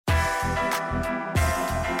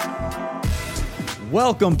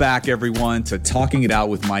Welcome back, everyone, to Talking It Out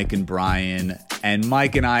with Mike and Brian. And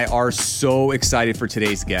Mike and I are so excited for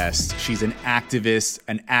today's guest. She's an activist,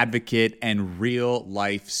 an advocate, and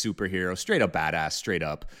real-life superhero. Straight up badass, straight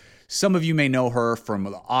up. Some of you may know her from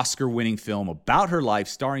the Oscar-winning film about her life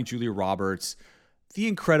starring Julia Roberts. The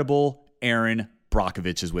incredible Erin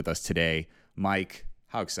Brockovich is with us today. Mike,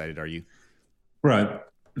 how excited are you? Right.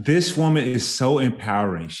 This woman is so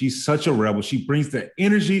empowering. She's such a rebel. She brings that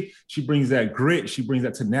energy. She brings that grit. She brings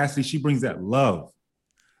that tenacity. She brings that love.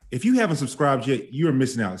 If you haven't subscribed yet, you are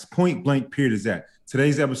missing out. It's point blank period is that.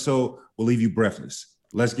 Today's episode will leave you breathless.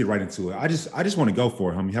 Let's get right into it. I just want to go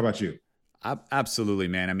for it, homie. How about you? Absolutely,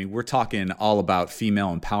 man. I mean, we're talking all about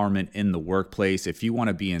female empowerment in the workplace. If you want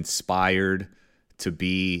to be inspired to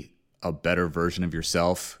be a better version of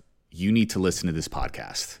yourself, you need to listen to this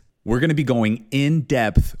podcast. We're going to be going in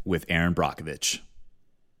depth with Erin Brockovich.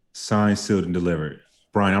 Signed, sealed, and delivered.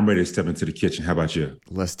 Brian, I'm ready to step into the kitchen. How about you?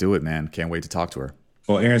 Let's do it, man. Can't wait to talk to her.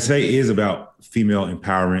 Well, Erin, today is about female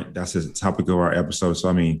empowerment. That's the topic of our episode. So,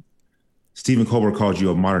 I mean, Stephen Colbert called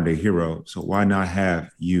you a modern day hero. So why not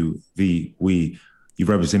have you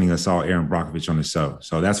representing us all, Erin Brockovich, on the show?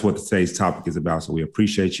 So that's what today's topic is about. So we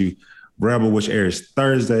appreciate you. Rebel, which airs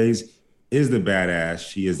Thursdays, is the badass.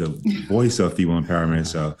 She is the voice of female empowerment.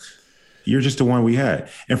 So you're just the one we had.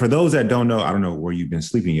 And for those that don't know, I don't know where you've been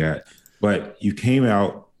sleeping at, but you came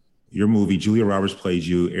out, your movie, Julia Roberts played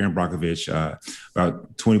you, Erin Brockovich,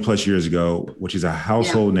 about 20 plus years ago, which is a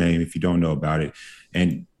household name if you don't know about it.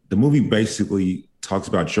 And the movie basically talks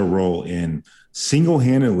about your role in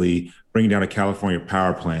single-handedly bringing down a California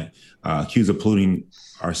power plant accused of polluting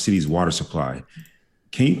our city's water supply.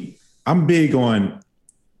 I'm big on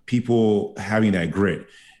people having that grit.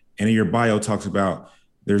 And in your bio talks about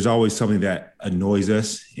there's always something that annoys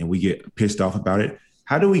us and we get pissed off about it.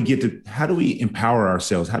 How do we empower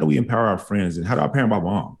ourselves? How do we empower our friends? And how do I parent my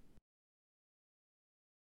mom?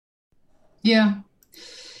 Yeah,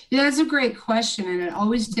 that's a great question. And it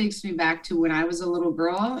always takes me back to when I was a little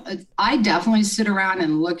girl. I definitely sit around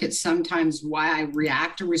and look at sometimes why I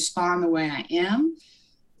react or respond the way I am.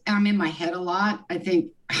 I'm in my head a lot. I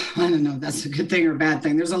think, I don't know if that's a good thing or a bad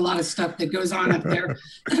thing. There's a lot of stuff that goes on up there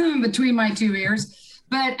between my two ears.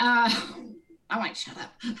 But I might shut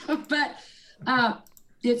up. But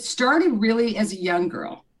it started really as a young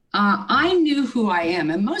girl. I knew who I am,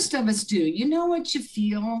 and most of us do. You know what you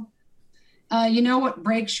feel. You know what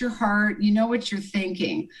breaks your heart. You know what you're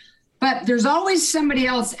thinking. But there's always somebody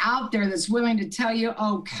else out there that's willing to tell you,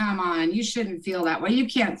 oh, come on, you shouldn't feel that way. You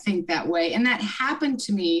can't think that way. And that happened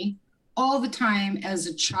to me all the time as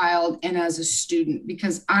a child and as a student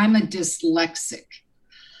because I'm a dyslexic.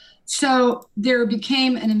 So there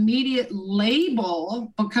became an immediate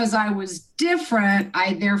label because I was different.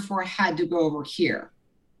 I therefore had to go over here,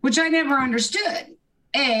 which I never understood.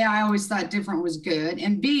 A, I always thought different was good.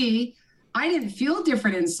 And B, I didn't feel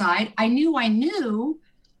different inside. I knew,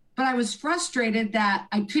 but I was frustrated that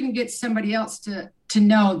I couldn't get somebody else to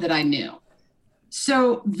know that I knew.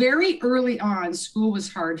 So very early on, school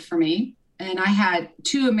was hard for me. And I had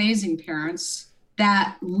two amazing parents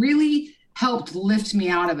that really helped lift me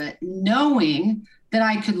out of it, knowing that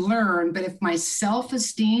I could learn. But if my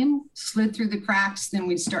self-esteem slid through the cracks, then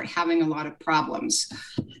we'd start having a lot of problems.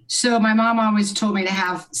 So my mom always told me to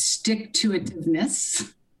have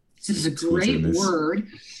stick-to-itiveness. This is a great word.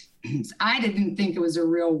 I didn't think it was a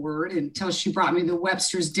real word until she brought me the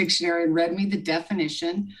Webster's Dictionary and read me the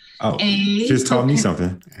definition. Oh, just taught me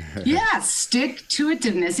something. Yeah,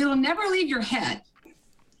 stick-to-itiveness. It'll never leave your head.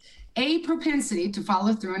 A, propensity to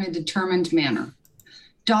follow through in a determined manner.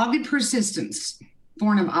 Dogged persistence,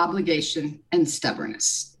 born of obligation and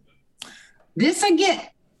stubbornness. This I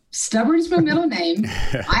get. Stubborn is my middle name.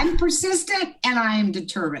 I'm persistent and I am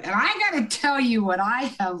determined. And I got to tell you what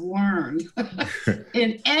I have learned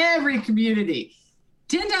in every community.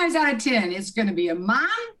 10 times out of 10, it's going to be a mom.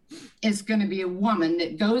 It's going to be a woman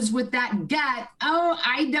that goes with that gut. Oh,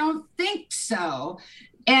 I don't think so.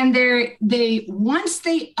 And they once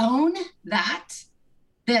they own that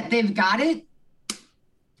they've got it,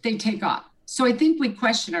 they take off. So I think we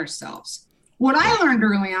question ourselves. What I learned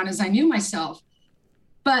early on is I knew myself.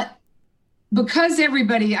 But because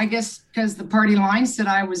everybody, I guess, because the party line said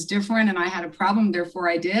I was different and I had a problem, therefore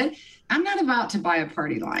I did, I'm not about to buy a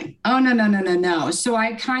party line. Oh, no. So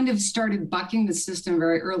I kind of started bucking the system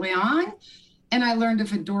very early on. And I learned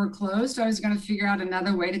if a door closed, I was going to figure out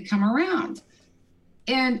another way to come around.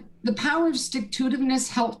 And the power of stick-to-itiveness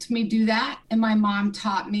helped me do that. And my mom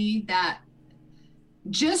taught me that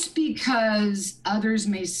just because others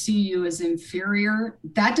may see you as inferior,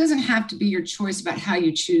 that doesn't have to be your choice about how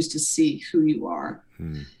you choose to see who you are.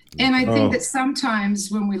 And I think that sometimes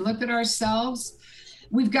when we look at ourselves,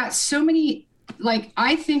 we've got so many, like,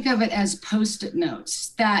 I think of it as Post-it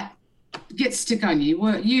notes that get stick on you.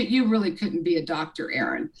 Well, you really couldn't be a doctor,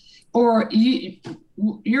 Aaron, or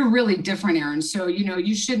you're really different, Aaron. So,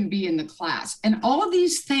 you shouldn't be in the class. And all of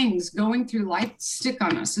these things going through life stick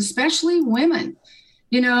on us, especially women.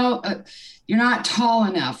 You're not tall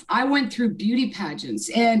enough. I went through beauty pageants,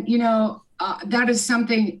 and, that is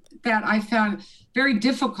something that I found very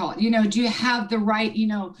difficult. Do you have the right,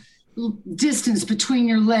 distance between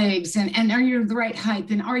your legs, and are you the right height?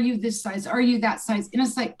 And are you this size? Are you that size? And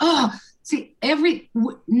it's like,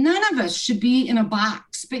 none of us should be in a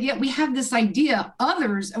box, but yet we have this idea,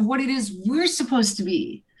 others, of what it is we're supposed to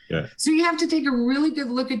be. Yeah. So you have to take a really good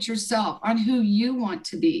look at yourself on who you want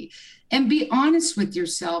to be and be honest with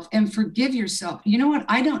yourself and forgive yourself. You know what?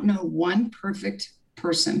 I don't know one perfect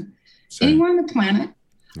person anywhere on the planet.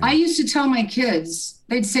 Yeah. I used to tell my kids,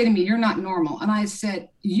 they'd say to me, "You're not normal." And I said,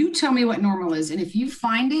 "You tell me what normal is. And if you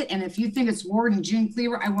find it, and if you think it's Ward and June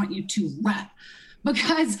Cleaver, I want you to run."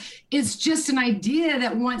 Because it's just an idea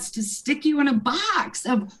that wants to stick you in a box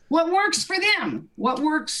of what works for them, what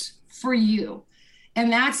works for you. And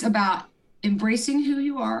that's about embracing who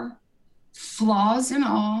you are, flaws and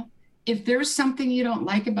all. If there's something you don't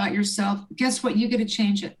like about yourself, guess what? You get to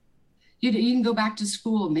change it. You can go back to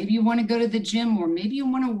school. Maybe you want to go to the gym more. Maybe you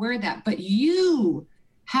want to wear that. But you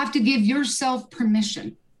have to give yourself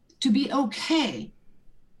permission to be okay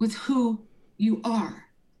with who you are.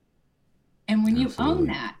 And when you own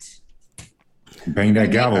that, bang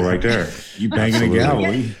that gavel right there. You banging the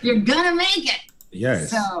gavel. You're going to make it.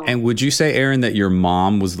 Yes. So, and would you say, Aaron, that your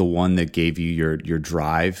mom was the one that gave you your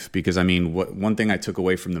drive? Because, I mean, one thing I took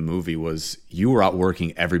away from the movie was you were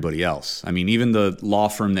outworking everybody else. I mean, even the law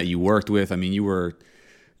firm that you worked with, I mean, you were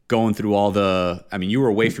going through you were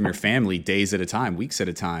away from your family days at a time, weeks at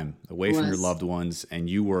a time, away from your loved ones. And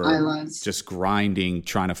you were just grinding,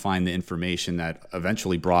 trying to find the information that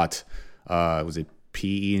eventually brought, was it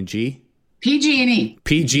PE&G? PG&E.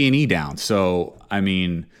 PG&E down. So, I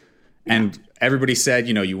mean, and everybody said,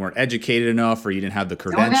 you weren't educated enough or you didn't have the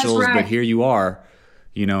credentials, but here you are,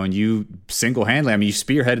 and you single-handedly, you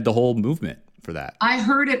spearheaded the whole movement for that. I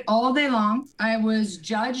heard it all day long. I was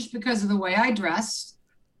judged because of the way I dressed.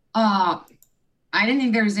 I didn't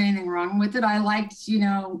think there was anything wrong with it. I liked,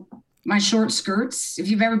 my short skirts. If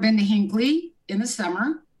you've ever been to Hinckley in the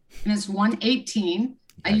summer, and it's 118, nice.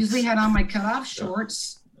 I usually had on my cutoff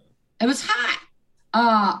shorts. It was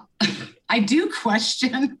hot. I do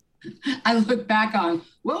question. I look back on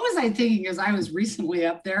what was I thinking as I was recently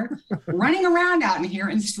up there running around out in here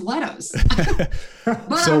in stilettos.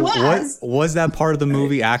 But so was that part of the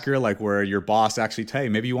movie accurate? Like where your boss actually tell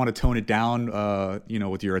you, maybe you want to tone it down,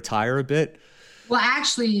 with your attire a bit? Well,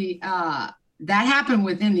 actually, that happened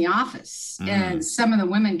within the office and some of the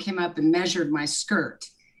women came up and measured my skirt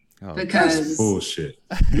because that's bullshit.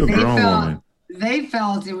 You're a grown woman. They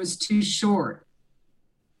felt it was too short.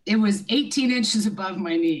 It was 18 inches above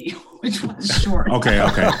my knee, which was short. Okay.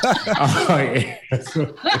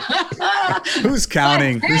 Who's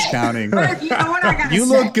counting? But, Who's counting? But, what I gotta you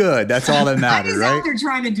say, look good. That's all that matters, right? I'm out there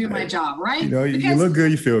trying to do my job, right? You look good.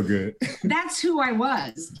 You feel good. That's who I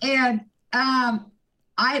was. And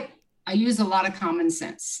I use a lot of common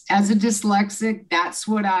sense. As a dyslexic, that's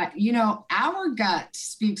what our gut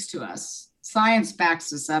speaks to us. Science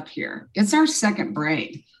backs us up here. It's our second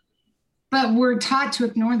brain. But we're taught to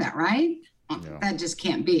ignore that, right? Yeah. That just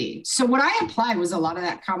can't be. So what I applied was a lot of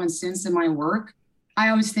that common sense in my work. I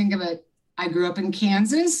always think of it. I grew up in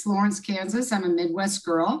Kansas, Lawrence, Kansas. I'm a Midwest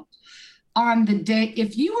girl. On the day,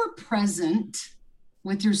 if you are present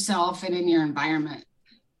with yourself and in your environment,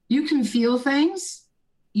 you can feel things,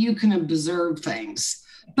 you can observe things.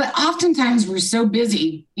 But oftentimes we're so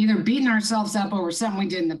busy either beating ourselves up over something we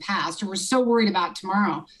did in the past, or we're so worried about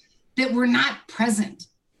tomorrow that we're not present.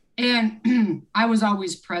 And I was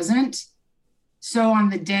always present. So on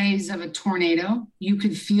the days of a tornado, you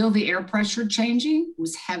could feel the air pressure changing. It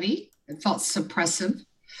was heavy. It felt suppressive.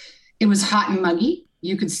 It was hot and muggy.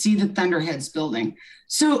 You could see the thunderheads building.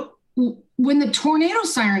 So when the tornado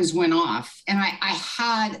sirens went off and I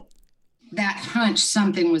had that hunch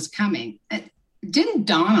something was coming, it didn't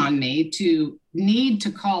dawn on me to need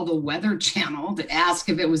to call the Weather Channel to ask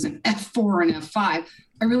if it was an F4 or an F5.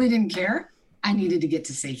 I really didn't care. I needed to get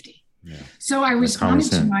to safety. Yeah. So I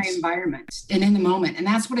responded to my environment and in the moment. And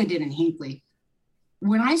that's what I did in Hinckley.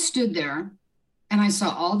 When I stood there and I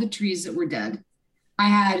saw all the trees that were dead, I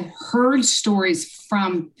had heard stories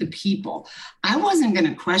from the people. I wasn't going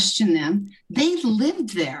to question them. They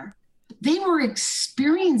lived there. They were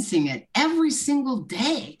experiencing it every single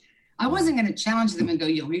day. I wasn't going to challenge them and go,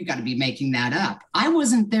 you got to be making that up. I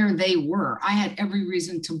wasn't there. They were. I had every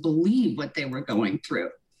reason to believe what they were going through.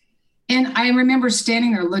 And I remember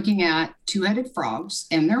standing there looking at two-headed frogs,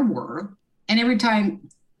 and there were. And every time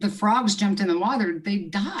the frogs jumped in the water, they'd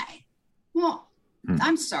die. Well,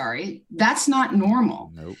 I'm sorry, that's not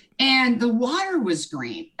normal. Nope. And the water was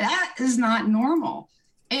green. That is not normal.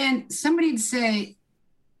 And somebody'd say,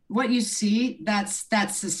 what you see, that's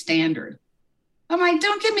the standard. I'm like,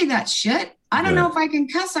 don't give me that shit. I don't know if I can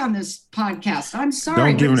cuss on this podcast. I'm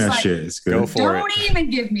sorry. Don't give him that shit. It's good. Go for it. Don't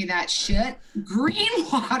even give me that shit. Green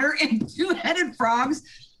water and two-headed frogs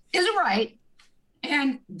is right.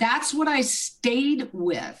 And that's what I stayed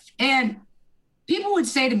with. And people would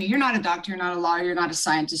say to me, you're not a doctor, you're not a lawyer, you're not a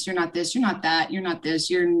scientist, you're not this, you're not that, you're not this,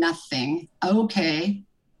 you're nothing. Okay.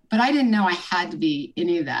 But I didn't know I had to be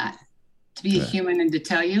any of that to be a human and to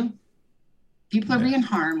tell you, people are being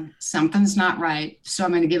harmed. Something's not right. So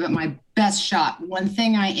I'm going to give it my best shot. One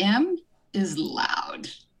thing I am is loud.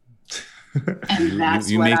 And that's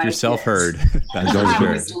you what make I yourself did. heard. I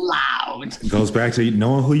was loud. It goes back to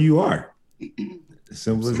knowing who you are.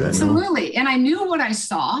 Simple as that. Absolutely. And I knew what I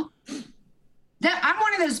saw. That I'm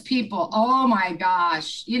one of those people. Oh my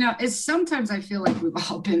gosh. It's sometimes I feel like we've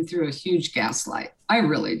all been through a huge gaslight. I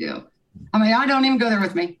really do. I mean, I don't even go there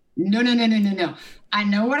with me. No. I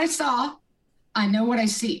know what I saw. I know what I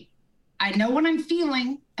see. I know what I'm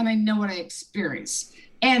feeling, and I know what I experience.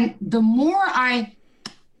 And the more I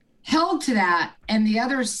held to that, and the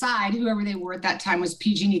other side, whoever they were at that time, was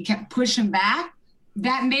PG&E, kept pushing back,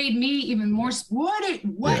 that made me even more,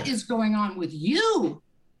 what is going on with you?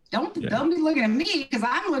 Don't be looking at me, because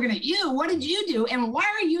I'm looking at you. What did you do? And why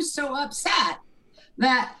are you so upset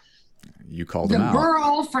that you called the them out?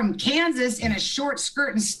 girl from Kansas in a short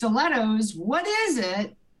skirt and stilettos, what is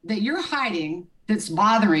it that you're hiding that's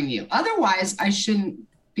bothering you? Otherwise, I shouldn't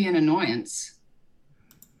be an annoyance.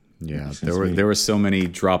 Yeah, there were so many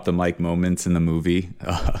drop the mic moments in the movie.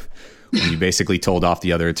 When you basically told off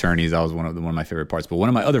the other attorneys. That was one of my favorite parts. But one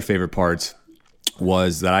of my other favorite parts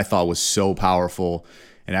was that I thought was so powerful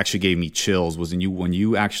and actually gave me chills was when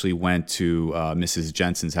you actually went to Mrs.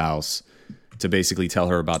 Jensen's house to basically tell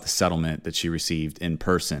her about the settlement that she received in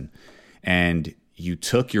person. And you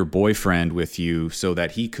took your boyfriend with you so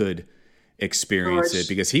that he could experience it,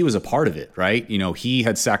 because he was a part of it, right? He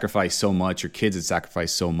had sacrificed so much, your kids had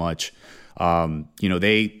sacrificed so much.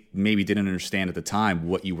 They maybe didn't understand at the time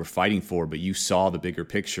what you were fighting for, but you saw the bigger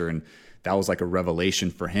picture, and that was like a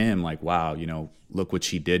revelation for him. Like, wow, look what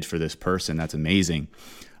she did for this person. That's amazing.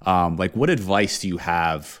 Like, what advice do you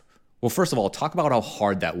have? Well, first of all, talk about how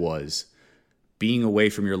hard that was, being away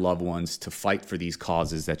from your loved ones to fight for these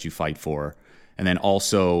causes that you fight for. And then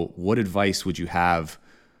also, what advice would you have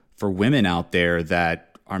for women out there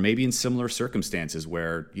that are maybe in similar circumstances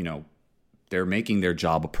where, they're making their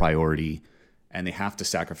job a priority and they have to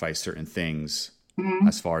sacrifice certain things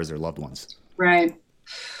as far as their loved ones? Right.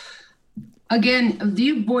 Again,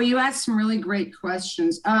 you asked some really great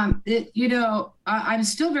questions. I'm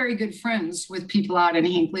still very good friends with people out in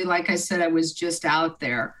Hinckley. Like I said, I was just out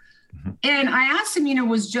there. And I asked them,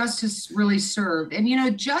 was justice really served?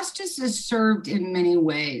 And, justice is served in many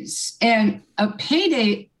ways. And a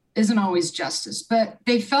payday isn't always justice, but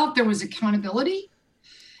they felt there was accountability.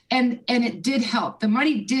 And it did help. The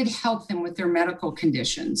money did help them with their medical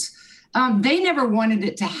conditions. They never wanted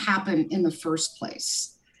it to happen in the first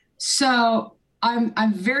place. So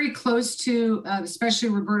I'm very close to, especially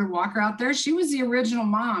Roberta Walker out there. She was the original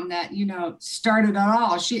mom that, started it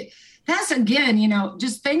all. That's again,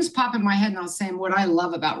 just things pop in my head, and I was saying what I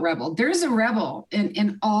love about Rebel. There's a rebel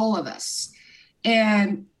in all of us.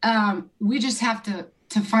 And we just have to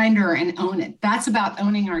find her and own it. That's about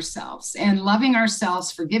owning ourselves and loving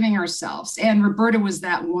ourselves, forgiving ourselves. And Roberta was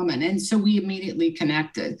that woman. And so we immediately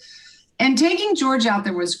connected. And taking George out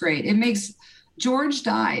there was great. George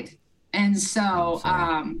died. And so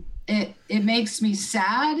it makes me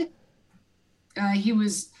sad. He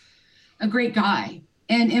was a great guy.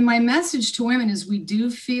 And my message to women is we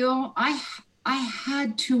do feel I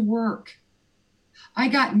had to work. I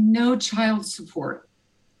got no child support.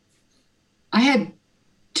 I had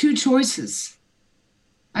two choices.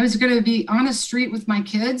 I was going to be on the street with my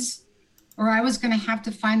kids, or I was going to have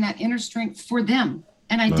to find that inner strength for them.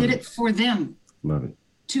 And I did it for them. Love it.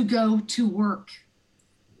 To go to work.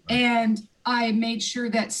 And I made sure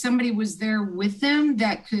that somebody was there with them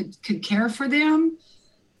that could care for them.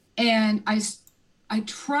 And I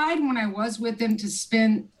tried when I was with them to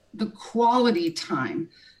spend the quality time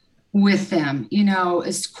with them. You know,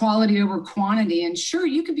 it's quality over quantity. And sure,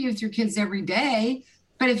 you could be with your kids every day,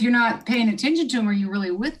 but if you're not paying attention to them, are you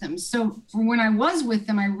really with them? So for when I was with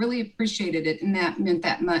them, I really appreciated it. And that meant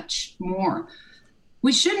that much more.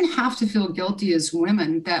 We shouldn't have to feel guilty as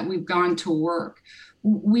women that we've gone to work.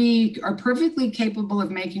 We are perfectly capable of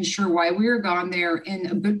making sure while we were gone, they're in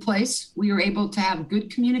a good place. We were able to have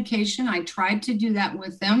good communication. I tried to do that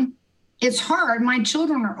with them. It's hard. My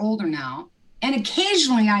children are older now. And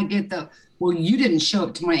occasionally I get well, you didn't show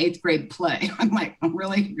up to my 8th grade play. I'm like, oh,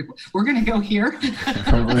 really? We're going to go here?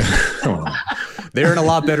 They're in a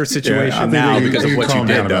lot better situation now because of what you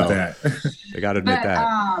did, though. They got to admit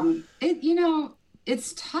that.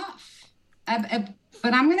 It's tough.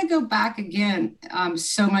 But I'm going to go back again.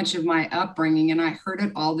 So much of my upbringing, and I heard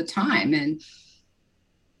it all the time. And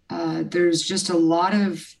there's just a lot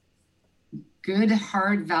of good,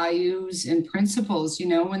 hard values and principles. You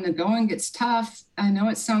know, when the going gets tough, I know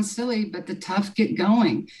it sounds silly, but the tough get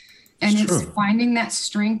going. And it's finding that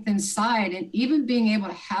strength inside and even being able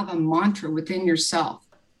to have a mantra within yourself.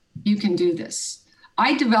 You can do this.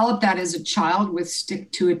 I developed that as a child with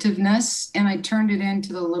stick-to-itiveness, and I turned it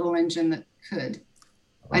into the little engine that could.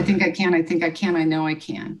 I think I can. I know I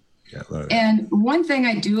can. Yeah, and one thing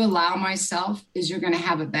I do allow myself is you're going to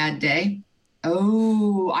have a bad day.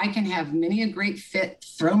 Oh, I can have many a great fit,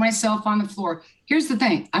 throw myself on the floor. Here's the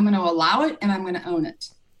thing. I'm going to allow it and I'm going to own it.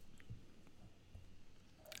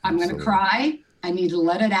 I'm going to cry. I need to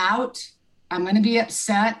let it out. I'm going to be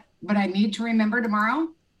upset, but I need to remember tomorrow,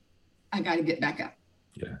 I got to get back up.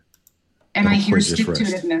 Yeah. And I hear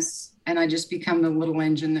stick-to-itiveness, and I just become the little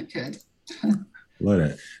engine that could. Love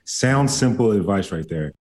that. Sounds simple advice right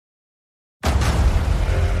there.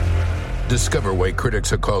 Discover why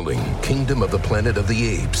critics are calling Kingdom of the Planet of the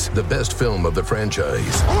Apes the best film of the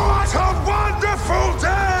franchise. What a wonderful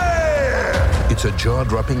day! It's a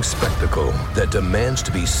jaw-dropping spectacle that demands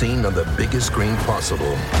to be seen on the biggest screen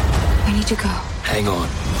possible. I need to go. Hang on.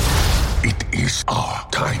 It is our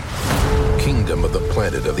time. Kingdom of the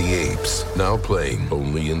Planet of the Apes. Now playing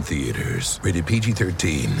only in theaters. Rated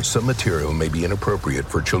PG-13. Some material may be inappropriate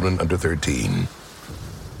for children under 13.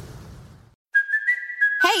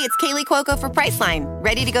 Hey, it's Kaylee Cuoco for Priceline.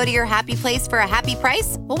 Ready to go to your happy place for a happy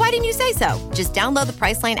price? Well, why didn't you say so? Just download the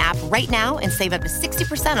Priceline app right now and save up to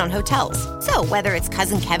 60% on hotels. So whether it's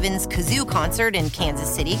Cousin Kevin's Kazoo Concert in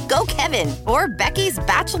Kansas City, go Kevin, or Becky's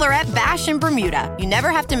Bachelorette Bash in Bermuda, you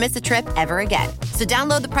never have to miss a trip ever again. So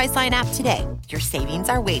download the Priceline app today. Your savings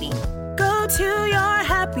are waiting. Go to your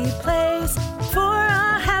happy place for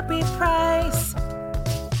a happy price.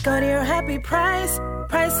 Go to your happy price,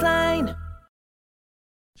 Priceline.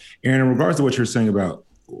 Aaron, in regards to what you're saying about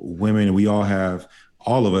women, we all have,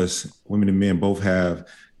 all of us, women and men, both have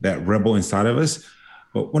that rebel inside of us.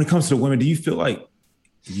 But when it comes to women, do you feel like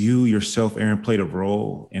you yourself, Aaron, played a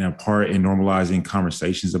role and a part in normalizing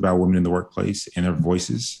conversations about women in the workplace and their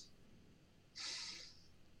voices?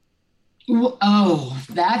 Oh,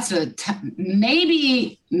 that's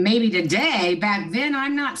maybe today. Back then,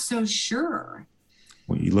 I'm not so sure.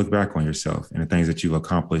 When you look back on yourself and the things that you've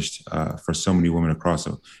accomplished for so many women across,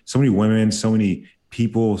 so many women, so many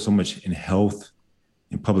people, so much in health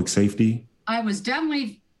and public safety. I was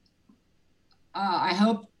definitely, I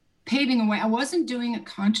hope, paving a way. I wasn't doing it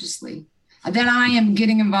consciously. That I am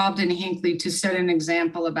getting involved in Hinckley to set an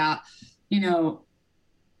example about,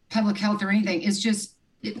 public health or anything. It's just,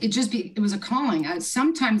 it was a calling.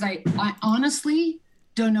 Sometimes I honestly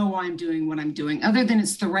don't know why I'm doing what I'm doing, other than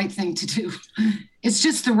it's the right thing to do. It's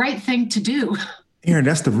just the right thing to do. Aaron,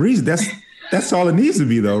 that's the reason. That's all it needs to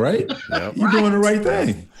be, though, right? Yep. You're doing the right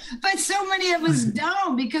thing. But so many of us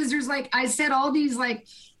don't, because there's, like I said, all these, like,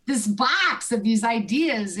 this box of these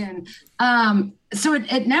ideas. And so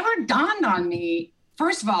it never dawned on me,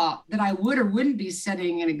 first of all, that I would or wouldn't be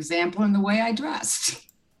setting an example in the way I dressed.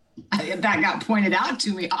 That got pointed out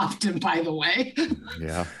to me often, by the way.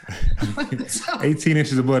 Yeah. 18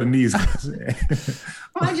 inches above the knees.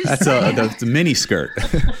 That's a mini skirt.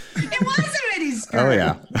 It was a mini skirt. Oh,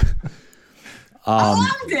 yeah. I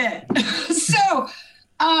loved it. So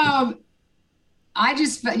I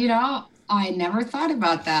just, I never thought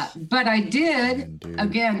about that. But I did,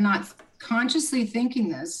 again, not consciously thinking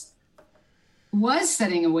this, was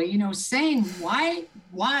setting away, saying,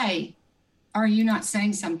 why are you not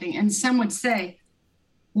saying something? And some would say,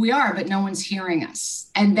 we are, but no one's hearing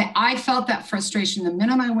us. And I felt that frustration the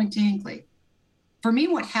minute I went to Hinckley. For me,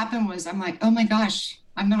 what happened was I'm like, oh my gosh,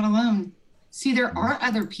 I'm not alone. See, there are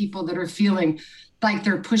other people that are feeling like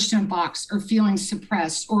they're pushed in a box or feeling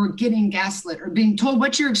suppressed or getting gaslit or being told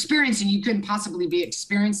what you're experiencing you couldn't possibly be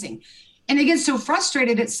experiencing. And they get so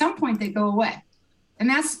frustrated, at some point they go away. And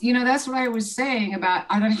that's, you know, that's what I was saying about,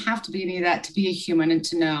 I don't have to be any of that to be a human and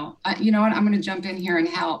to know, you know what, I'm going to jump in here and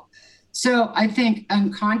help. So I think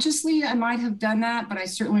unconsciously I might have done that, but I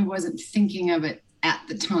certainly wasn't thinking of it at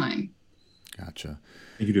the time. Gotcha.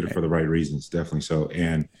 I think you did it for the right reasons, definitely so.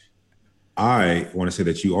 And I want to say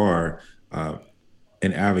that you are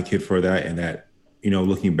an advocate for that, and that, you know,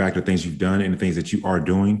 looking back at things you've done and the things that you are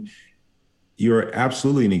doing, you're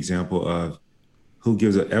absolutely an example of who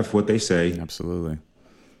gives a F what they say. Absolutely.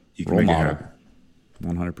 You can make it happen.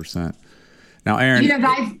 100%. Now, Aaron. You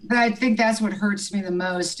know, I think that's what hurts me the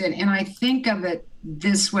most. And I think of it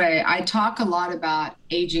this way. I talk a lot about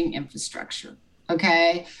aging infrastructure,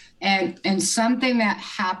 okay? And something that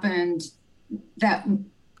happened that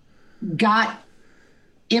got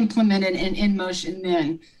implemented and in motion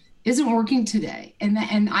then isn't working today.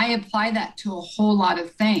 And I apply that to a whole lot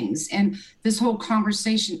of things. And this whole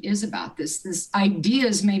conversation is about this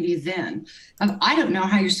ideas maybe then. I don't know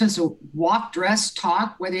how you're supposed to walk, dress,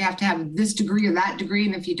 talk, whether you have to have this degree or that degree.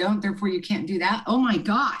 And if you don't, therefore you can't do that. Oh my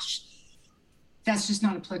gosh, that's just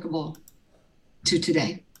not applicable to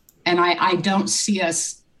today. And I don't see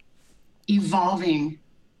us evolving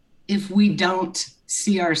if we don't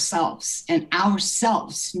see ourselves and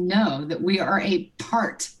ourselves know that we are a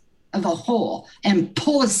part of the whole, and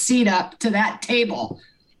pull a seat up to that table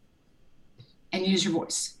and use your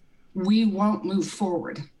voice. We won't move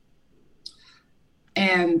forward.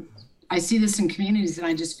 And I see this in communities, and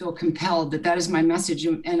I just feel compelled that is my message.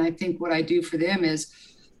 And I think what I do for them is,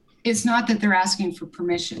 it's not that they're asking for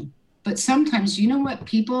permission, but sometimes, you know what,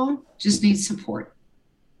 people just need support.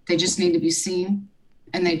 They just need to be seen,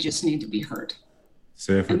 and they just need to be heard.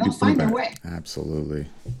 And they'll find their way. Absolutely.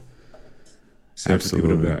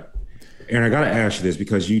 Absolutely. Aaron, I got to ask you this,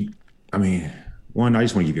 because one, I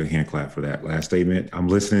just want to give you a hand clap for that last statement. I'm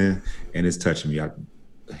listening and it's touching me.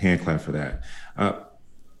 Hand clap for that.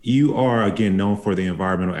 You are, again, known for the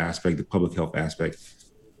environmental aspect, the public health aspect.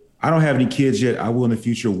 I don't have any kids yet. I will in the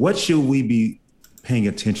future. What should we be paying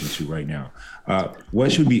attention to right now?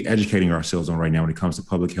 What should we be educating ourselves on right now when it comes to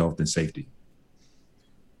public health and safety?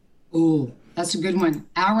 Oh, that's a good one.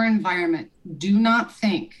 Our environment. Do not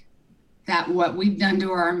think that what we've done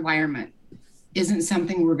to our environment isn't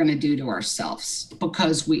something we're going to do to ourselves,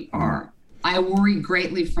 because we are. I worry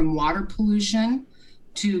greatly, from water pollution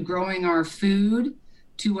to growing our food,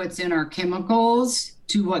 to what's in our chemicals,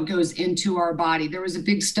 to what goes into our body. There was a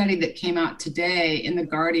big study that came out today in The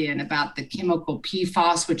Guardian about the chemical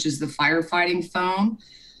PFAS, which is the firefighting foam.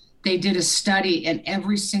 They did a study, and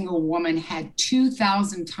every single woman had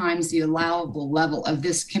 2,000 times the allowable level of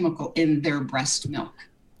this chemical in their breast milk.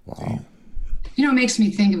 Wow. You know, it makes me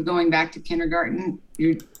think of going back to kindergarten.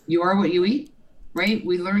 You are what you eat, right?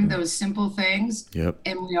 We learned those simple things. Yep.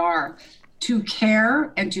 And we are to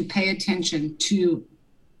care and to pay attention to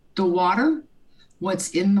the water,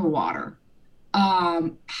 what's in the water,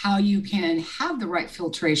 how you can have the right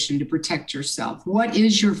filtration to protect yourself. What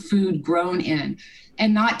is your food grown in?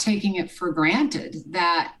 And not taking it for granted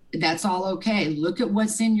that that's all okay. Look at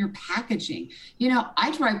what's in your packaging. You know,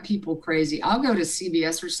 I drive people crazy. I'll go to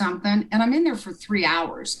CVS or something, and I'm in there for 3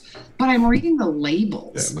 hours, but I'm reading the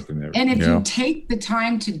labels. Yeah, and if you take the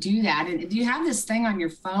time to do that, and if you have this thing on your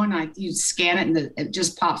phone, like you scan it and it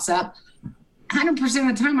just pops up, 100%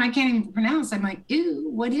 of the time I can't even pronounce. I'm like, ew,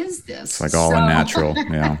 what is this? It's like all unnatural.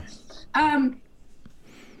 Yeah.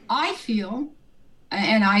 I feel,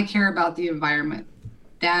 and I care about the environment,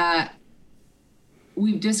 that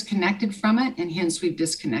we've disconnected from it, and hence we've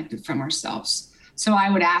disconnected from ourselves. So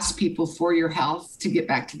I would ask people, for your health, to get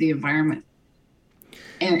back to the environment.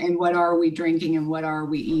 And what are we drinking and what are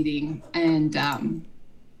we eating? And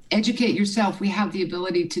educate yourself. We have the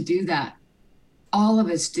ability to do that. All of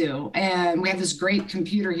us do. And we have this great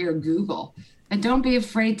computer here, Google. And don't be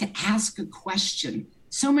afraid to ask a question.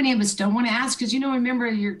 So many of us don't want to ask, because, you know, remember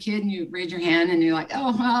you're a kid and you raise your hand and you're like,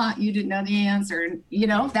 oh, well, you didn't know the answer. And, you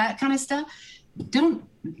know, that kind of stuff.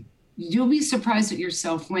 You'll be surprised at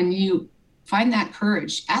yourself when you find that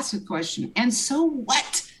courage. Ask a question. And so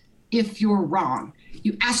what if you're wrong?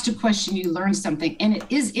 You asked a question, you learned something, and it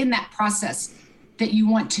is in that process that you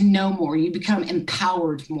want to know more. You become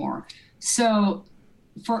empowered more. So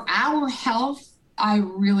for our health, I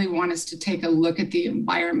really want us to take a look at the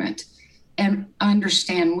environment and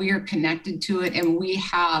understand we are connected to it, and we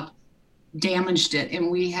have damaged it, and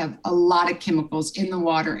we have a lot of chemicals in the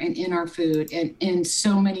water and in our food and in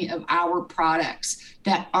so many of our products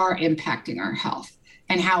that are impacting our health,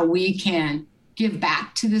 and how we can give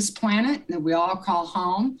back to this planet that we all call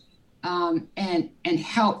home, and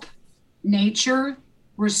help nature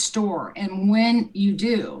restore. And when you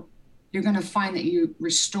do, you're going to find that you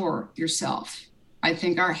restore yourself. I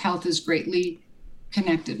think our health is greatly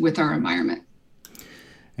connected with our environment.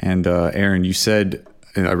 And Aaron, you said,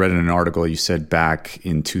 I read in an article, you said back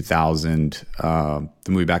in 2000, the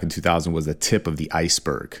movie back in 2000 was the tip of the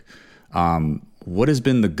iceberg. What has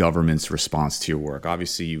been the government's response to your work?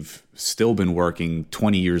 Obviously, you've still been working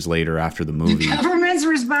 20 years later after the movie. The government's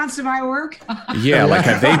response to my work? Yeah, like,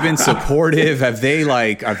 have they been supportive? Have they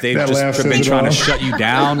just been trying to shut you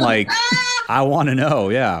down? Like, I want to know,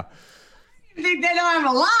 yeah. I think they know I'm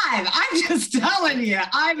alive. I'm just telling you.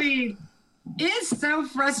 I mean, it's so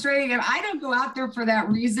frustrating. And I don't go out there for that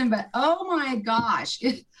reason, but oh my gosh.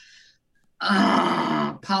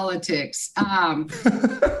 Politics.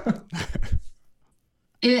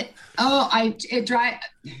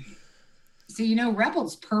 So,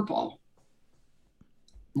 Rebel's purple.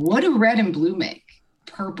 What do red and blue make?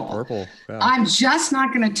 Purple. Yeah. I'm just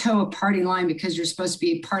not going to toe a party line because you're supposed to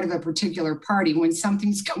be part of a particular party when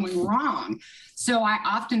something's going wrong. So I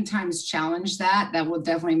oftentimes challenge that. That will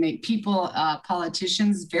definitely make people,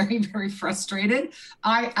 politicians, very, very frustrated.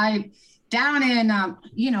 I down in,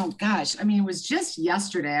 it was just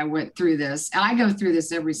yesterday I went through this. And I go through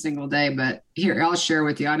this every single day, but here, I'll share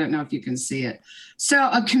with you. I don't know if you can see it. So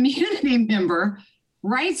a community member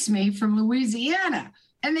writes me from Louisiana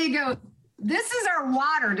and they go, "This is our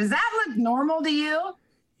water. Does that look normal to you?"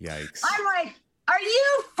 Yikes. I'm like, "Are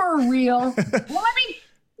you for real?" Well,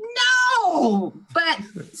 no. But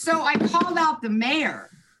so I called out the mayor.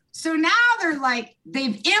 So now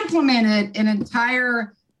they've implemented an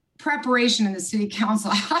entire preparation in the city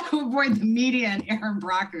council how to avoid the media and Aaron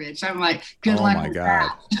Brockovich. I'm like, good luck with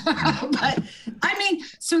that. But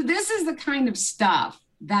so this is the kind of stuff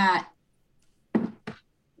that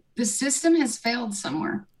the system has failed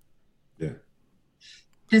somewhere. Yeah.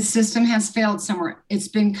 The system has failed somewhere. It's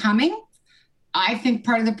been coming. I think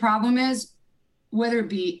part of the problem is whether it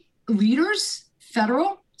be leaders,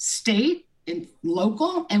 federal, state, and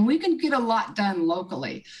local, and we can get a lot done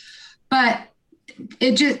locally, but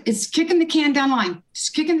it's kicking the can down the line,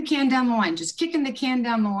 just kicking the can down the line, just kicking the can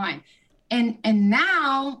down the line. And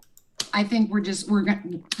now I think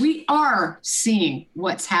we are seeing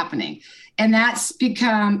what's happening. And that's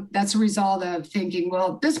a result of thinking,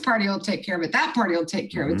 well, this party will take care of it. That party will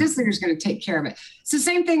take care of it. This leader's going to take care of it. It's the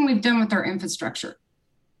same thing we've done with our infrastructure.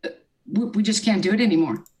 We just can't do it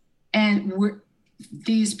anymore. And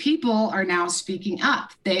these people are now speaking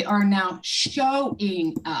up. They are now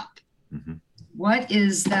showing up. Mm-hmm. What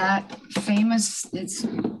is that famous? It's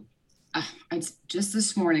just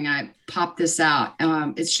this morning I popped this out.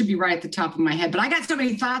 It should be right at the top of my head, but I got so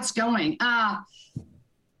many thoughts going.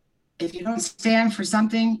 If you don't stand for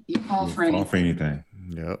something, you fall for anything. Fall for anything.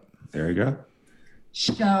 Yep. There you go.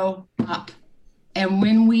 Show up. And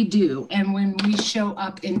when we do, and when we show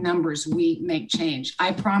up in numbers, we make change.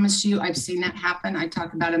 I promise you, I've seen that happen. I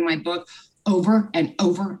talk about it in my book over and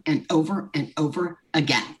over and over and over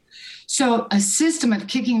again. So a system of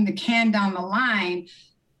kicking the can down the line,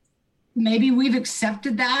 maybe we've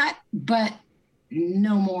accepted that, but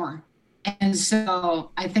no more. And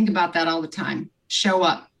so I think about that all the time. Show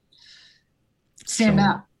up, stand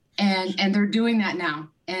up. And they're doing that now.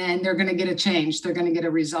 And they're going to get a change. They're going to get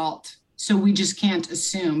a result. So we just can't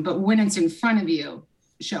assume. But when it's in front of you,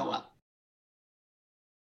 show up.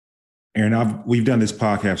 Aaron, we've done this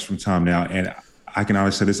podcast from time now, and I can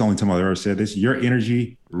honestly say this is the only time I've ever said this. Your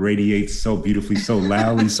energy radiates so beautifully, so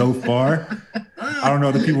loudly, so far. I don't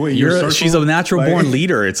know the people in your circle. She's a natural born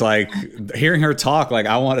leader. It's like hearing her talk.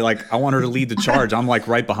 I want her to lead the charge. I'm like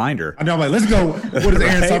right behind her. I know. I'm like, let's go. What is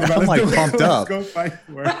Aaron talking about? I'm pumped up. Let's go fight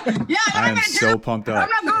for it. Yeah, I am so pumped up. I'm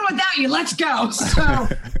not going without you. Let's go. So,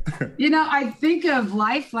 I think of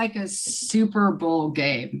life like a Super Bowl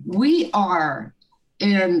game. We are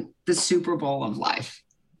in the Super Bowl of life.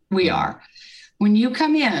 We are. When you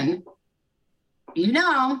come in,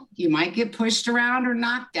 you might get pushed around or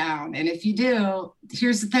knocked down. And if you do,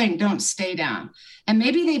 here's the thing, don't stay down. And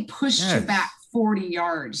maybe they pushed you back 40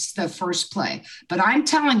 yards the first play. But I'm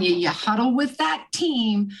telling you, you huddle with that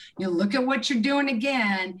team, you look at what you're doing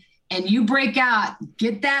again, and you break out,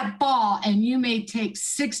 get that ball, and you may take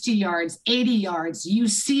 60 yards, 80 yards. You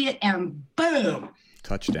see it, and boom.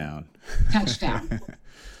 Touchdown.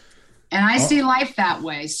 And I see life that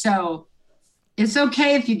way. So it's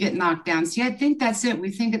okay if you get knocked down. See, I think that's it. We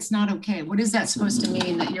think it's not okay. What is that supposed to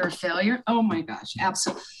mean? That you're a failure? Oh my gosh,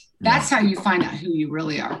 absolutely. That's how you find out who you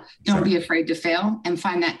really are. Don't be afraid to fail and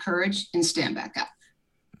find that courage and stand back up.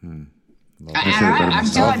 I'm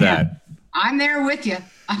telling you. I'm there with you.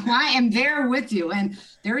 I am there with you. And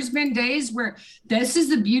there's been days where this is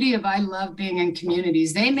the beauty of I love being in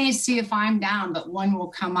communities. They may see if I'm down, but one will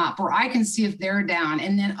come up, or I can see if they're down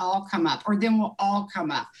and then I'll come up, or then we'll all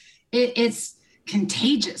come up. It's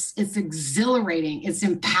contagious. It's exhilarating. It's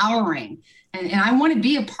empowering. And I want to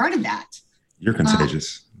be a part of that. You're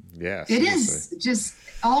contagious. Yeah. It is. Just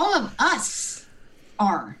all of us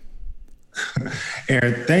are.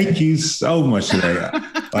 Erin, thank you so much today.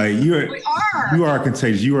 Like you are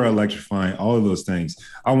contagious. You are electrifying. All of those things.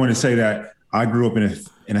 I want to say that I grew up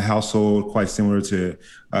in a household quite similar to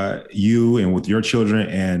you and with your children.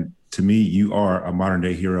 And to me, you are a modern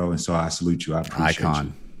day hero. And so I salute you. I appreciate Icon.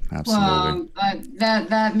 you. Absolutely. Well,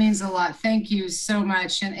 that means a lot. Thank you so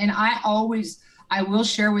much. And I will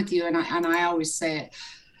share with you, and I always say it.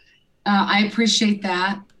 I appreciate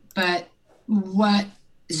that, but what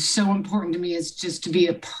is so important to me is just to be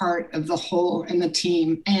a part of the whole and the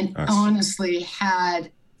team. And honestly,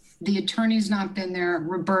 had the attorneys not been there,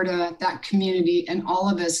 Roberta, that community, and all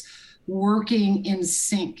of us working in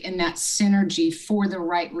sync in that synergy for the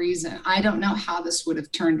right reason, I don't know how this would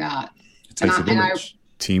have turned out. It takes a village.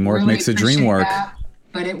 Teamwork really makes the dream work. That,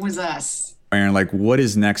 but it was us. Erin, like, what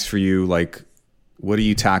is next for you? Like, what are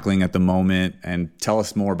you tackling at the moment? And tell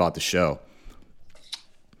us more about the show.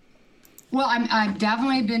 Well, I've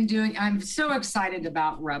definitely been I'm so excited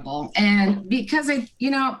about Rebel. And because I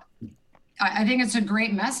think it's a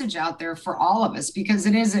great message out there for all of us, because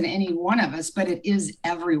it isn't any one of us, but it is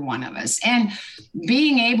every one of us. And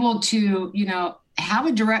being able to, have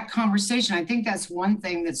a direct conversation, I think that's one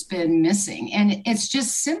thing that's been missing. And it's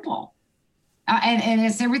just simple. And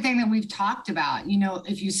it's everything that we've talked about.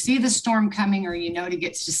 If you see the storm coming, or to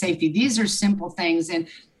get to safety, these are simple things.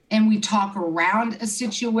 And we talk around a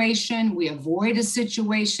situation, we avoid a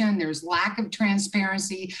situation, there's lack of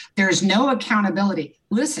transparency, there's no accountability.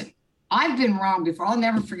 Listen, I've been wrong before. I'll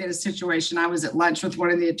never forget a situation. I was at lunch with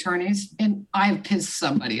one of the attorneys and I pissed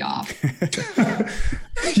somebody off.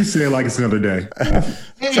 You say it like it's another day.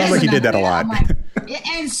 Sounds like you did that a lot.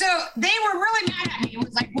 And so they were really mad at me. It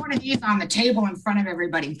was like one of these on the table in front of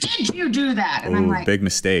everybody. Did you do that? And I'm like, big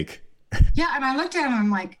mistake. Yeah. And I looked at him and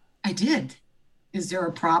I'm like, I did. Is there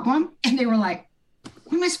a problem? And they were like,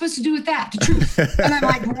 what am I supposed to do with that? The truth. And I'm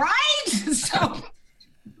like, right? So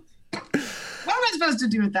what am I supposed to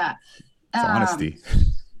do with that? It's honesty.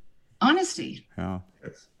 Honesty. Yeah.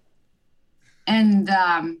 And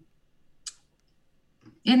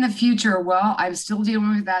in the future, well, I'm still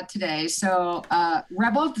dealing with that today. So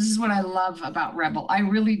Rebel, this is what I love about Rebel. I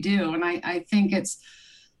really do. And I think it's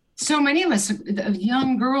so many of us,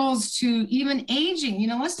 young girls to even aging,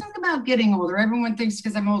 let's talk about getting older. Everyone thinks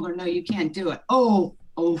because I'm older, no, you can't do it. Oh,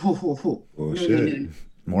 shit.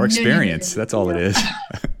 More experience. That's all it is.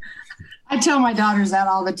 I tell my daughters that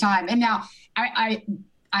all the time. And now I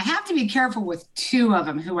have to be careful with two of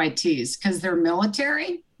them who I tease because they're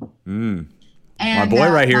military. And, my boy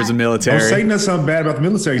right here is a military. Don't say nothing something bad about the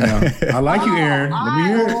military now. I like you, Erin. Let me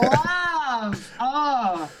hear it.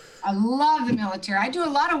 I love the military. I do a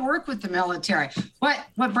lot of work with the military.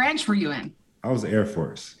 What branch were you in? I was the Air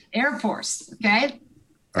Force. Air Force. Okay.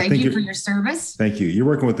 Thank you for your service. Thank you. You're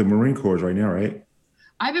working with the Marine Corps right now, right?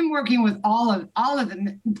 I've been working with all of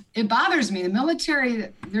them. It bothers me. The military,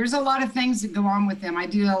 there's a lot of things that go on with them. I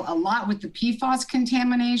do a lot with the PFAS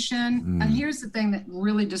contamination. And here's the thing that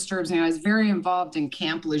really disturbs me. I was very involved in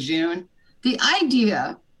Camp Lejeune. The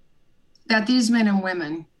idea that these men and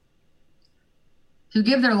women who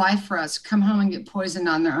give their life for us come home and get poisoned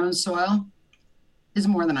on their own soil is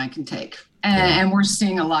more than I can take. And we're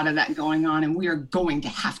seeing a lot of that going on, and we are going to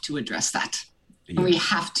have to address that. Yeah. And we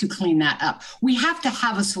have to clean that up. We have to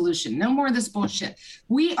have a solution. No more of this bullshit.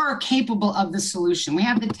 We are capable of the solution. We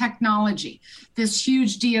have the technology, this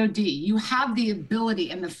huge DOD. You have the ability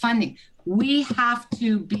and the funding. We have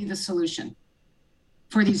to be the solution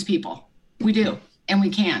for these people. We do, and we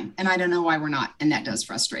can. And I don't know why we're not. And that does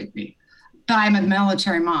frustrate me. But I'm a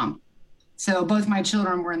military mom. So both my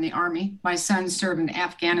children were in the Army. My son served in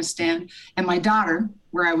Afghanistan. And my daughter,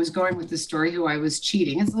 where I was going with the story, who I was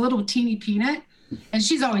cheating, is a little teeny peanut. And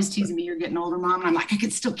she's always teasing me, you're getting older, Mom. And I'm like, I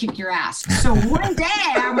could still kick your ass. So one day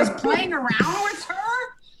I was playing around with her.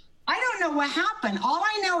 I don't know what happened. All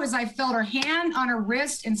I know is I felt her hand on her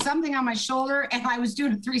wrist and something on my shoulder, and I was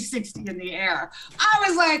doing a 360 in the air. I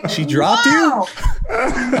was like, she dropped you?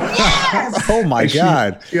 Yes. Oh my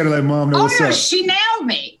God. You gotta let Mom know what's up. She nailed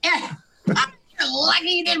me. You're lucky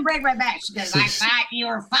you didn't break my back. She goes, I thought you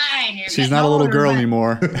were fine. She's not a little girl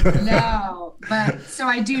anymore. No, but so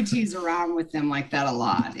I do tease around with them like that a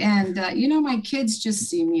lot. And, my kids just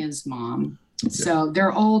see me as mom. So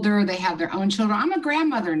they're older. They have their own children. I'm a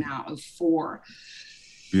grandmother now of 4.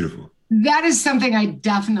 Beautiful. That is something I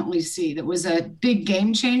definitely see that was a big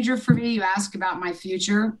game changer for me. You ask about my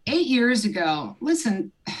future. 8 years ago,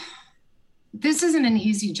 listen, this isn't an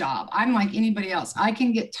easy job. I'm like anybody else. I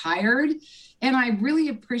can get tired, and I really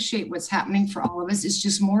appreciate what's happening for all of us. It's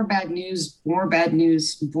just more bad news, more bad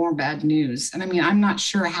news, more bad news. And I mean, I'm not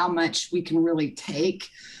sure how much we can really take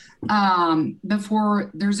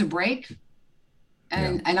before there's a break.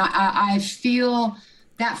 And I feel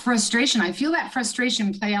that frustration. I feel that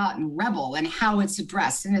frustration play out in Rebel and how it's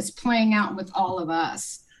addressed, and it's playing out with all of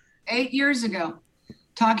us. 8 years ago,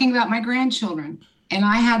 talking about my grandchildren, and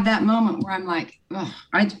I had that moment where I'm like, oh,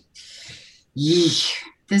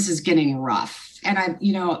 this is getting rough. And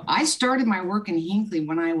I started my work in Hinckley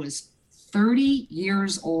when I was 30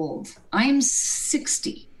 years old. I'm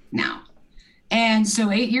 60 now. And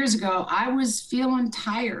so 8 years ago, I was feeling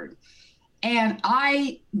tired, and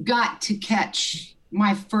I got to catch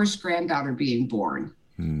my first granddaughter being born.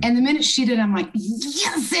 And the minute she did, I'm like,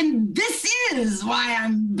 yes, and this is why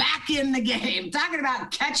I'm back in the game. Talking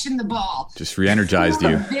about catching the ball. Just re-energized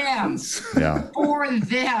you. For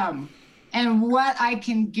them. And what I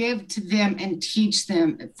can give to them and teach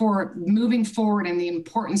them for moving forward, and the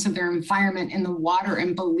importance of their environment in the water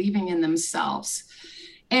and believing in themselves.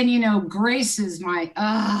 And, Grace is my,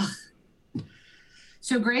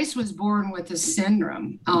 So Grace was born with a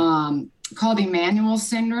syndrome called Emmanuel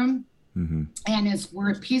syndrome. Mm-hmm. And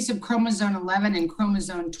we're a piece of chromosome 11 and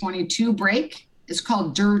chromosome 22 break. It's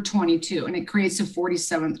called DIR22, and it creates a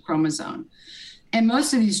 47th chromosome. And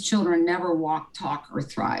most of these children never walk, talk, or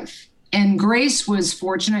thrive. And Grace was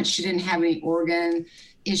fortunate. She didn't have any organ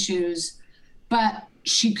issues, but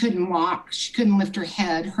she couldn't walk. She couldn't lift her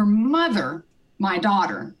head. Her mother, my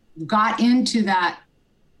daughter, got into that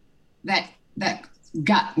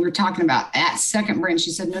gut we were talking about, that second brain.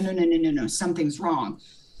 She said, no, something's wrong.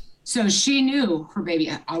 So she knew her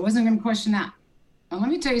baby. I wasn't going to question that. Well, let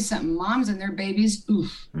me tell you something. Moms and their babies,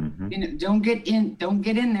 don't get in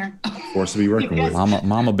there. Forced to be working with.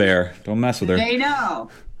 Mama bear. Don't mess with her. They know.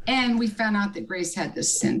 And we found out that Grace had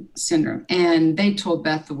this syndrome. And they told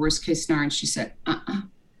Beth the worst case scenario. And she said,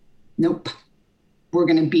 nope, we're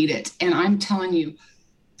going to beat it. And I'm telling you,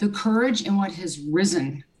 the courage and what has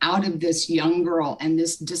risen out of this young girl and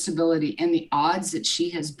this disability and the odds that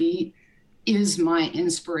she has beat is my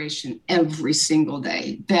inspiration every single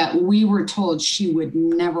day. That we were told she would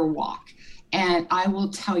never walk. And I will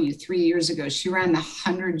tell you, 3 years ago, she ran the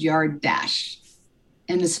 100-yard dash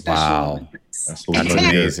in the Special Olympics. That's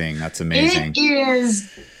amazing. That's amazing. It is.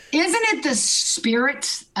 Isn't it the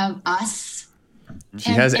spirit of us?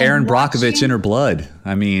 She has Aaron Brockovich in her blood.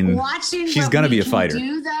 I mean, she's going to be a fighter.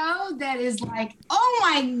 That is like, oh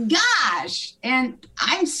my gosh. And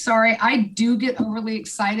I'm sorry, I do get overly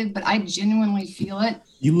excited, but I genuinely feel it.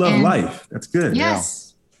 You love life. That's good.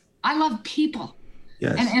 Yes. Yeah. I love people.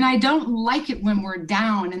 Yes. And I don't like it when we're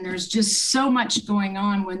down and there's just so much going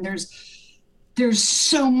on, when there's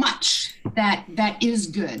so much that is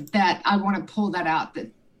good, that I want to pull that out,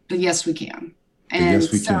 that yes, we can. And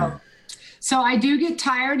yes, we can. So I do get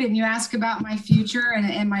tired, and you ask about my future,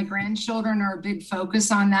 and my grandchildren are a big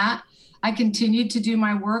focus on that. I continue to do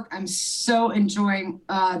my work. I'm so enjoying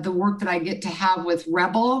the work that I get to have with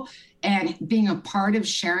Rebel and being a part of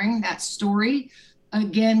sharing that story.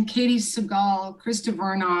 Again, Katie Segal, Krista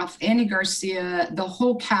Vernoff, Annie Garcia, the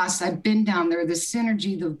whole cast. I've been down there, the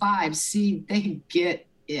synergy, the vibes. See, they get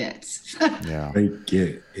it. Yeah, they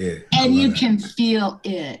get it. And you can feel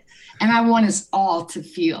it. And I want us all to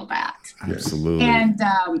feel that. Absolutely. And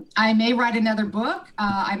I may write another book.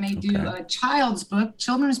 I may do a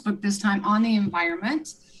children's book this time on the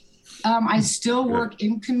environment. I still work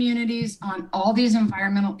in communities on all these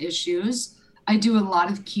environmental issues. I do a lot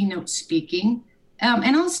of keynote speaking.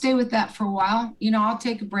 And I'll stay with that for a while. I'll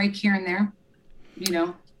take a break here and there,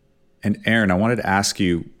 And Aaron, I wanted to ask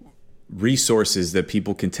you, resources that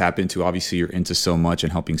people can tap into. Obviously, you're into so much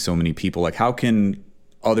and helping so many people. Like, how can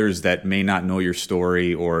others that may not know your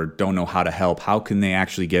story or don't know how to help, how can they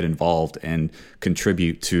actually get involved and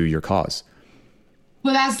contribute to your cause?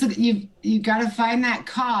 Well, you've got to find that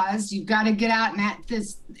cause. You've got to get out and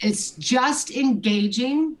it's just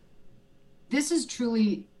engaging. This is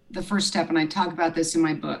truly the first step. And I talk about this in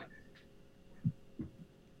my book.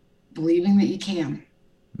 Believing that you can.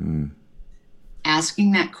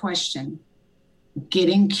 Asking that question,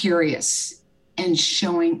 getting curious, and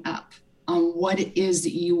showing up on what it is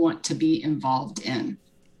that you want to be involved in.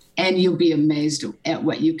 And you'll be amazed at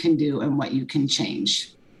what you can do and what you can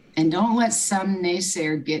change. And don't let some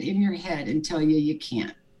naysayer get in your head and tell you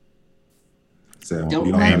can't. So Don't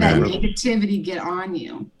we all let have that that. negativity get on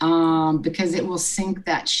you, because it will sink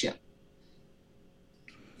that ship.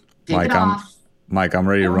 Take it off. Mike, I'm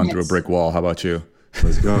ready to run Yes. through a brick wall. How about you?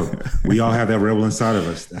 Let's go. We all have that rebel inside of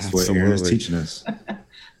us. That's what Aaron is Absolutely. teaching us.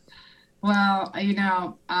 Well,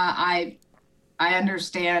 I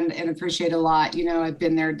understand and appreciate a lot. I've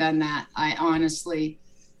been there, done that. I honestly,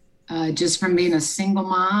 just from being a single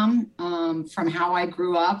mom, from how I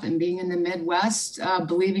grew up and being in the Midwest,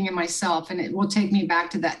 believing in myself. And it will take me back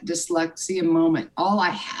to that dyslexia moment. All I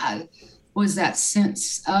had was that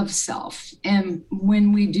sense of self. And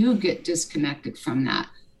when we do get disconnected from that,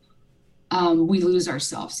 we lose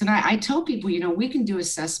ourselves. And I tell people, we can do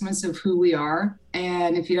assessments of who we are.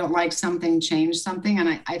 And if you don't like something, change something.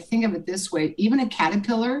 And I think of it this way, even a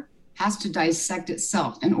caterpillar has to dissect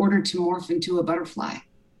itself in order to morph into a butterfly.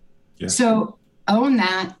 Yeah. So own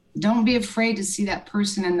that. Don't be afraid to see that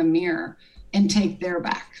person in the mirror and take their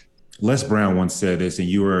back. Les Brown once said this, and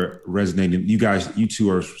you were resonating. You two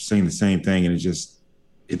are saying the same thing, and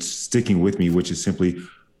it's sticking with me, which is simply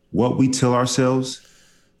what we tell ourselves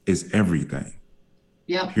is everything.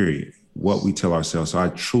 Yep. Period. What we tell ourselves. So I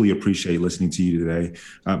truly appreciate listening to you today.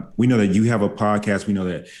 We know that you have a podcast. We know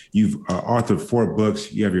that you've authored 4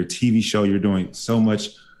 books. You have your TV show. You're doing so much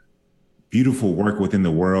beautiful work within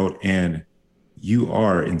the world, and you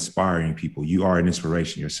are inspiring people. You are an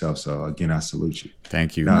inspiration yourself. So again, I salute you.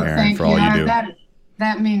 Thank you, No, Aaron, for all you do.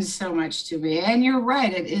 That means so much to me. And you're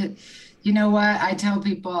right. It you know what? I tell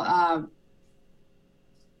people,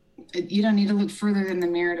 you don't need to look further than the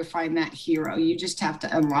mirror to find that hero. You just have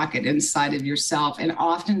to unlock it inside of yourself. And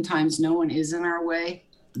oftentimes no one is in our way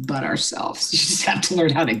but ourselves. You just have to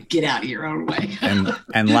learn how to get out of your own way.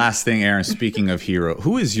 And last thing, Aaron, speaking of hero,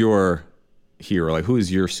 who is your hero? Like, who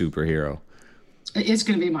is your superhero? It's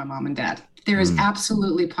going to be my mom and dad. There is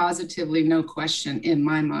absolutely, positively no question in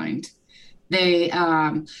my mind. They,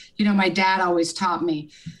 my dad always taught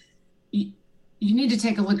me, you need to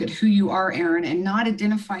take a look at who you are, Aaron, and not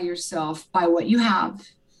identify yourself by what you have,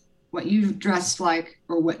 what you dress like,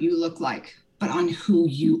 or what you look like, but on who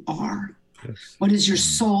you are. Yes. What is your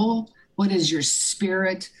soul? What is your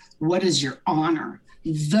spirit? What is your honor?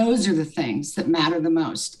 Those are the things that matter the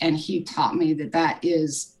most. And he taught me that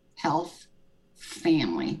is health,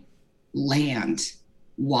 family, land,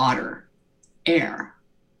 water, air.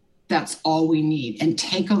 That's all we need. And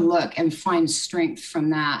take a look and find strength from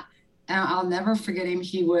that. And I'll never forget him.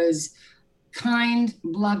 He was kind,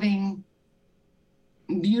 loving,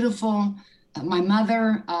 beautiful. My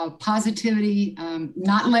mother, positivity,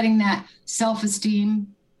 not letting that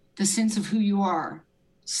self-esteem, the sense of who you are,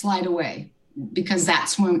 slide away, because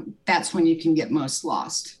that's when you can get most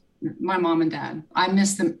lost. My mom and dad, I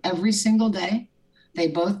miss them every single day. They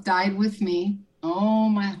both died with me. Oh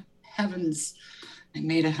my heavens, I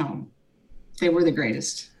made it home. They were the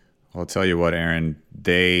greatest. I'll tell you what, Aaron,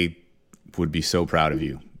 they would be so proud of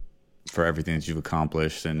you for everything that you've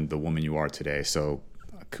accomplished and the woman you are today. So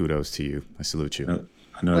kudos to you. I salute you.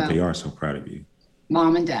 I know that they are so proud of you.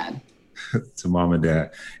 Mom and dad. To mom and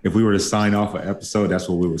dad. If we were to sign off an episode, that's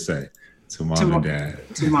what we would say. To mom and dad.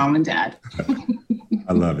 To mom and dad.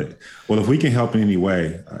 I love it. Well, if we can help in any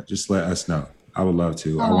way, just let us know. I would love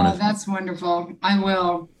to. That's wonderful. I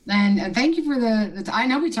will. And thank you for the I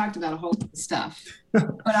know we talked about a whole lot of stuff,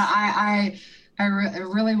 but I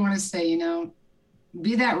really want to say,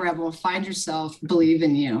 be that rebel, find yourself, believe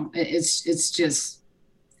in you. It's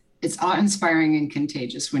awe-inspiring and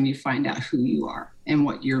contagious when you find out who you are and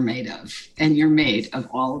what you're made of. And you're made of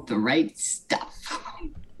all of the right stuff.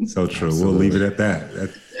 So true. Absolutely. We'll leave it at that.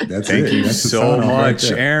 That's Thank it. you That's so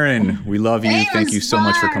much, Aaron. We love you. Thank you so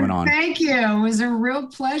much for coming on. Thank you. It was a real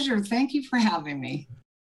pleasure. Thank you for having me.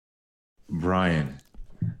 Brian,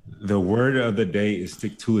 the word of the day is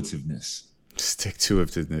stick-to-itiveness.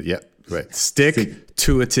 Stick-to-itiveness. Yep. Right.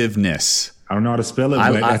 Stick-to-itiveness. I don't know how to spell it,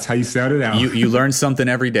 but that's how you sound it out. You learn something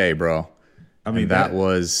every day, bro. I mean, that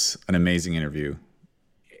was an amazing interview.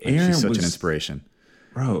 She's such an inspiration.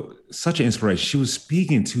 Bro, such an inspiration. She was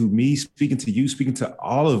speaking to me, speaking to you, speaking to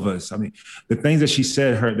all of us. I mean, the things that she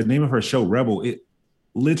said, the name of her show, Rebel, it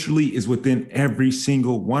literally is within every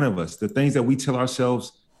single one of us. The things that we tell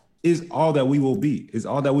ourselves is all that we will be, is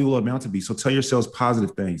all that we will amount to be. So tell yourselves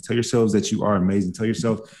positive things. Tell yourselves that you are amazing. Tell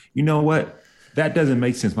yourself, you know what? That doesn't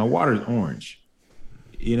make sense. My water is orange.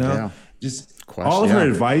 All of her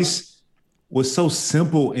advice was so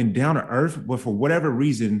simple and down to earth, but for whatever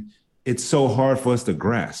reason, it's so hard for us to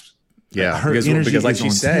grasp. Yeah, because like she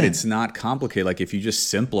said, it's not complicated. Like if you just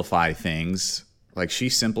simplify things, like she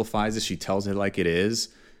simplifies it, she tells it like it is.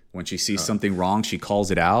 When she sees something wrong, she calls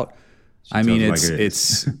it out.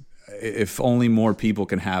 It's if only more people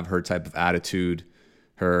can have her type of attitude,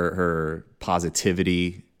 her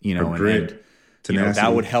positivity, you know, her grit, and you know,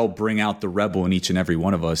 that would help bring out the rebel in each and every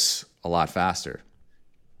one of us a lot faster.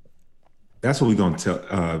 That's what we're going to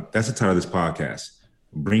tell. That's the title of this podcast,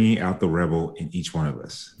 bringing out the rebel in each one of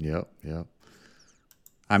us. Yep.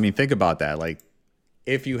 I mean, think about that. Like,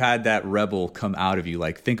 if you had that rebel come out of you,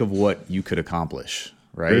 like, think of what you could accomplish,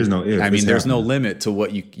 right? There's no if. I mean, there's no limit to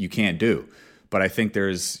what you can't do. But I think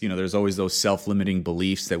there's always those self-limiting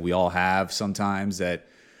beliefs that we all have sometimes that,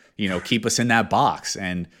 you know, keep us in that box.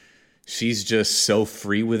 And she's just so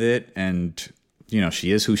free with it. And, you know,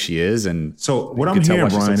 she is who she is. And so what I'm hearing,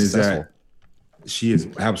 Brian, is that she is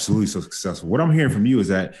absolutely so successful. What I'm hearing from you is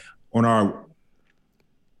that on our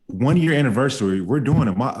 1-year anniversary, we're doing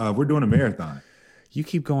a marathon. You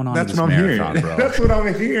keep going on. That's this what I'm marathon, hearing. Bro. That's what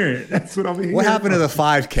I'm hearing. What happened to the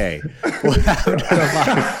 5K? What happened to the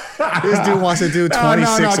 5K? This dude wants to do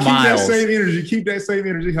 26 miles. Keep that same energy. Keep that same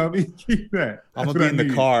energy, homie. Keep that. I'm gonna be in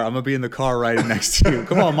the car. I'm gonna be in the car right next to you.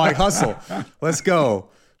 Come on, Mike, hustle. Let's go.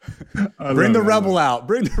 Bring the rebel out.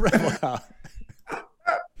 Bring the rebel out.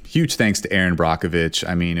 Huge thanks to Erin Brockovich.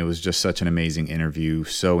 I mean, it was just such an amazing interview,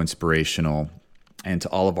 so inspirational. And to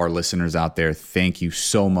all of our listeners out there, thank you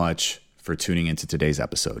so much for tuning into today's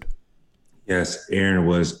episode. Yes, Erin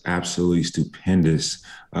was absolutely stupendous.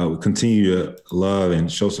 We continue to love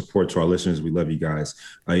and show support to our listeners. We love you guys.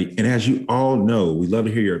 And as you all know, we love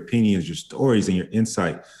to hear your opinions, your stories, and your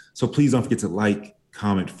insight. So please don't forget to like,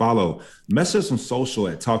 comment, follow. Message us on social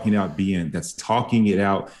at Talking Out BN. That's Talking It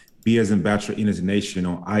Out, B as in Bachelor, N as in Nation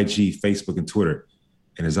on IG, Facebook, and Twitter.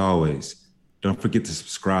 And as always, don't forget to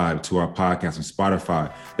subscribe to our podcast on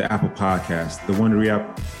Spotify, the Apple Podcast, the Wondery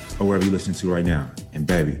app, or wherever you listen to right now. And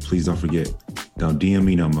baby, please don't forget, don't DM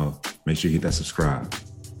me no more. Make sure you hit that subscribe.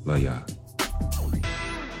 Love y'all.